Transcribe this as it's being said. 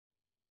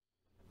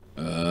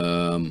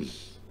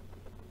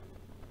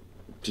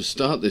to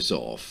start this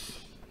off,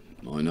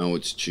 I know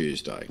it's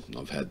Tuesday.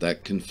 I've had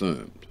that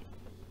confirmed,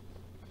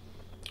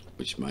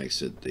 which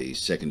makes it the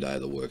second day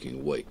of the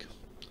working week,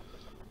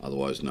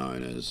 otherwise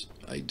known as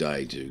a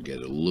day to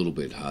get a little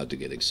bit hard to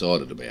get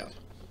excited about.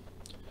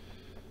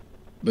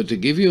 But to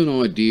give you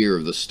an idea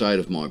of the state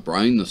of my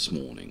brain this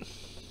morning,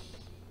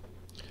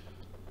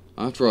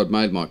 after I'd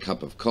made my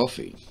cup of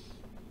coffee,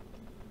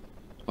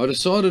 I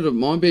decided it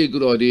might be a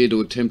good idea to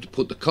attempt to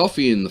put the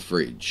coffee in the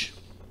fridge,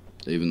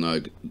 even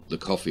though the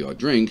coffee I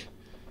drink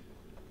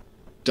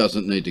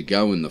doesn't need to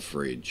go in the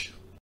fridge.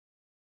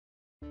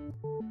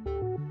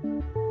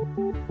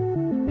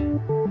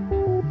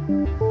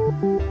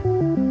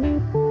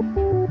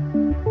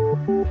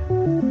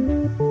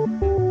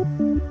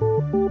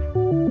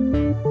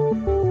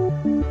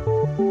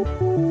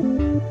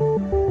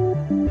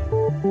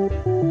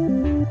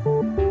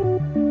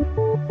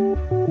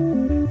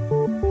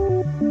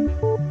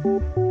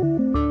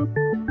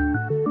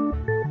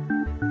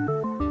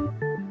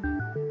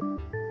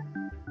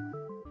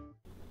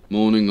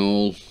 Morning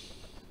all.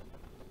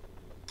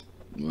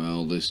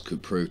 Well, this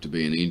could prove to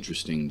be an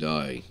interesting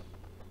day.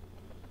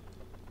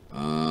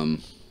 I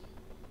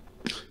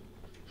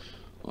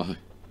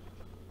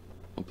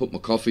put my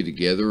coffee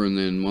together, and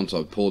then once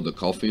I've poured the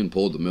coffee and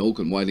poured the milk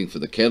and waiting for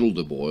the kettle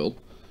to boil,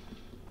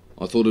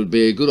 I thought it'd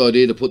be a good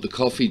idea to put the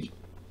coffee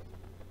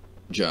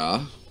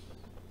jar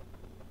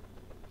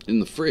in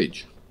the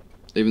fridge,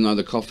 even though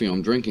the coffee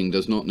I'm drinking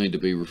does not need to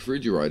be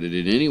refrigerated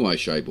in any way,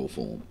 shape or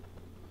form.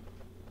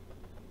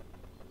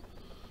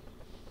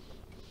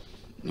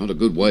 Not a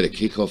good way to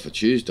kick off a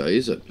Tuesday,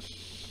 is it?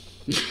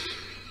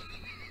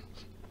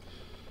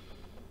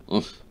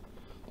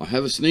 I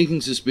have a sneaking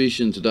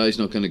suspicion today's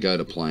not going to go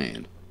to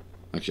plan.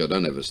 Actually, I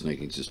don't have a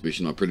sneaking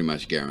suspicion, I pretty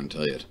much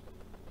guarantee it.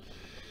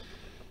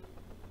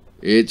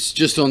 It's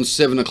just on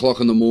 7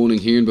 o'clock in the morning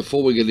here, and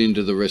before we get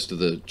into the rest of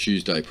the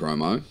Tuesday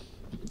promo,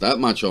 that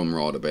much I'm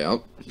right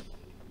about.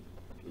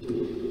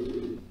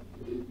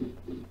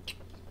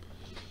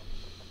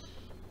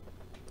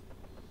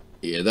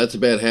 Yeah, that's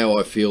about how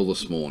I feel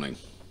this morning.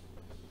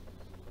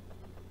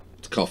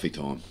 It's coffee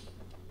time.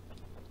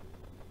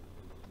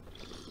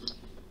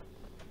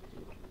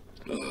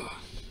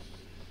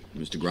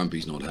 Mr.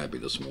 Grumpy's not happy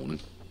this morning.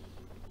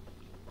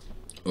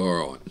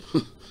 Alright.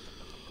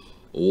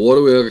 What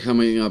do we have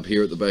coming up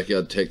here at the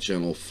Backyard Tech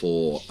channel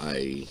for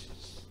a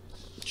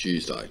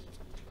Tuesday?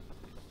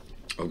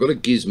 I've got a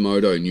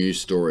Gizmodo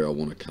news story I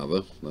want to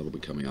cover. That'll be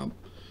coming up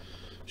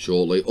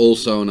shortly.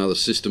 Also another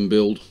system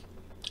build.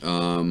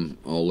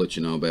 I'll let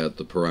you know about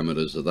the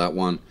parameters of that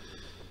one.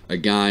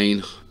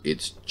 Again,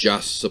 it's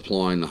just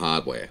supplying the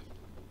hardware.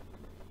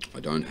 I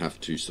don't have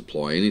to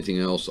supply anything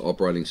else,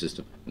 operating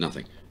system,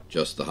 nothing,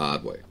 just the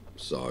hardware.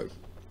 So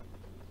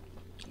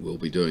we'll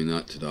be doing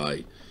that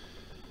today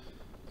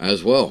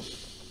as well.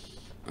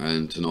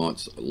 And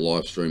tonight's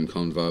live stream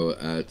convo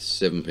at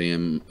 7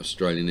 PM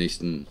Australian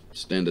Eastern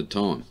Standard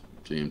Time,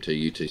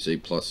 GMT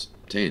UTC plus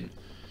 10.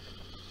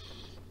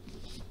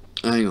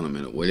 Hang on a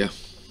minute, will you?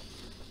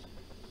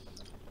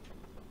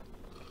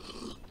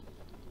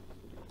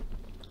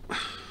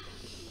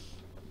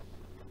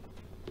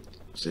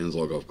 Sounds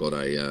like I've got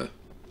a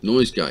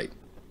noise gate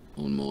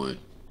on my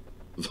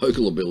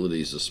vocal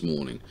abilities this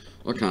morning.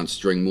 I can't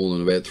string more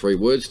than about 3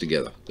 words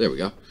together. There we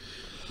go.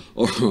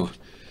 Alright,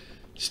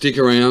 stick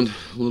around.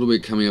 A little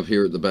bit coming up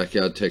here at the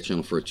Backyard Tech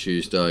channel for a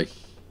Tuesday.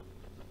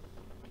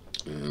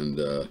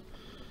 And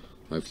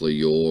hopefully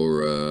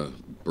your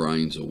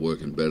brains are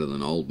working better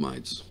than old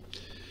mates.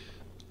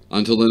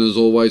 Until then, as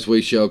always,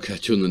 we shall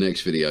catch you in the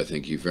next video.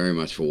 Thank you very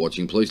much for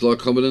watching. Please like,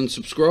 comment and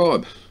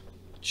subscribe.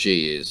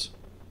 Cheers.